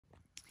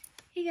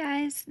Hey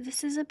guys,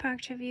 this is a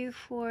product review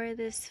for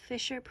this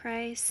Fisher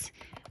Price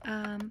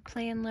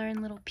Play and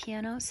Learn little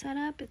piano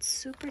setup. It's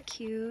super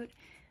cute,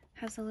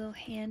 has a little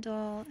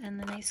handle and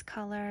the nice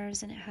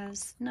colors, and it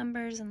has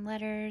numbers and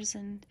letters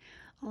and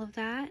all of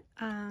that.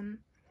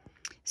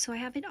 So I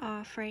have it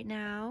off right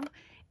now,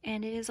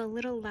 and it is a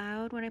little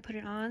loud when I put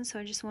it on, so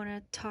I just want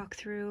to talk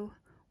through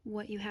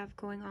what you have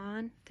going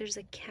on. There's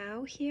a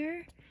cow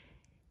here,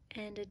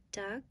 and a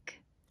duck,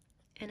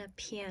 and a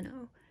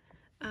piano.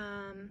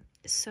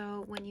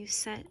 So when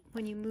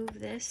you move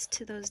this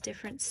to those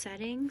different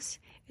settings,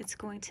 it's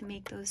going to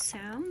make those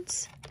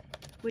sounds,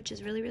 which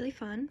is really, really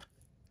fun.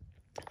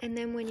 And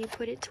then when you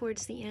put it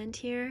towards the end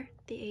here,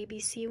 the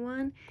ABC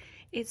one,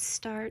 it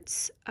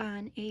starts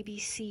an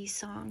ABC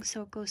song.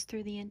 So it goes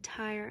through the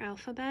entire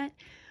alphabet,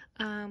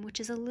 which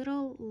is a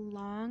little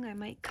long. I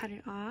might cut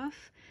it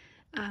off.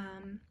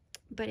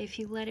 But if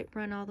you let it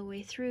run all the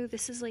way through,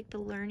 this is like the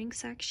learning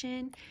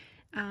section.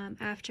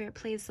 After it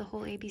plays the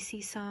whole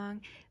ABC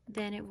song,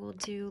 then it will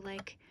do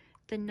like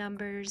the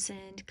numbers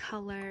and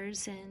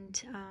colors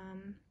and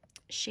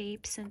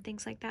shapes and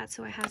things like that.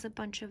 So it has a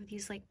bunch of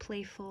these like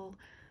playful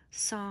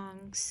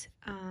songs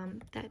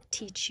that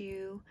teach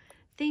you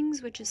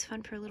things, which is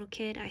fun for a little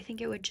kid. I think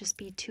it would just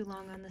be too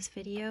long on this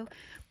video,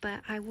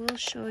 but I will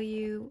show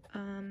you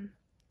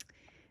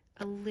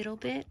a little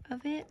bit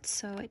of it.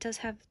 So it does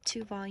have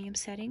 2 volume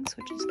settings,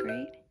 which is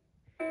great.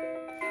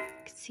 You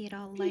can see it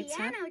all lights up.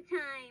 Piano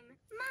time,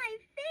 my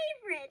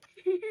favorite.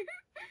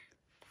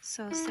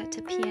 So set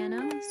to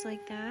pianos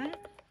like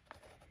that.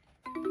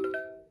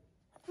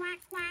 Quack,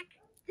 quack,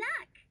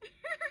 duck.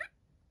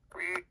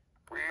 Quack,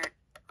 quack,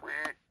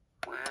 quack,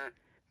 quack.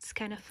 It's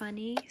kind of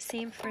funny.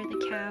 Same for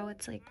the cow.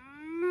 It's like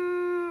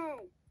Moo,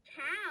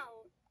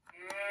 cow.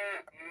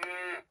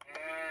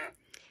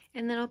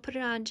 and then I'll put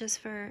it on just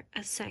for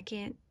a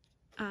second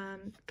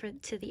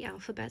to the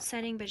alphabet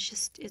setting, but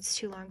it's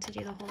too long to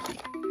do the whole thing.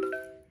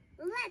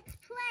 Let's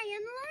play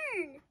and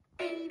learn.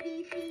 A,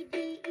 B, C, D,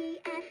 E,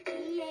 F, G,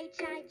 H,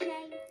 I, J,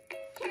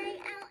 K,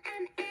 L,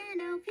 M,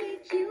 N, O, P,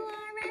 Q,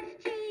 R,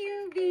 S, T,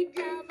 U, V,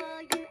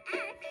 W,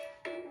 X,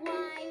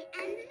 Y,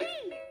 and Z.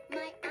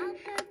 My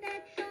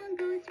alphabet song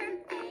goes from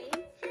A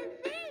to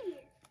Z.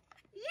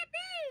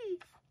 Yippee!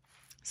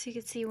 So you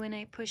can see when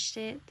I pushed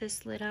it,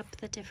 this lit up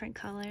the different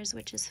colors,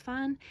 which is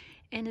fun,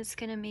 and it's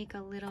gonna make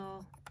a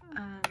little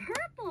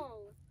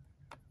Purple,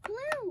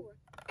 blue,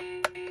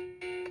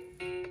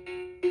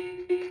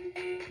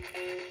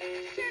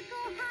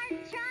 circle, heart,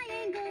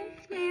 triangle,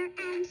 square,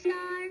 and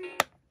star.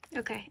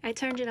 Okay, I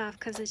turned it off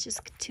because it's just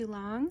too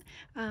long,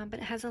 but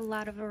it has a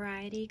lot of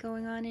variety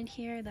going on in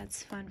here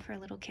that's fun for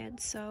little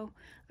kids, so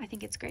I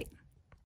think it's great.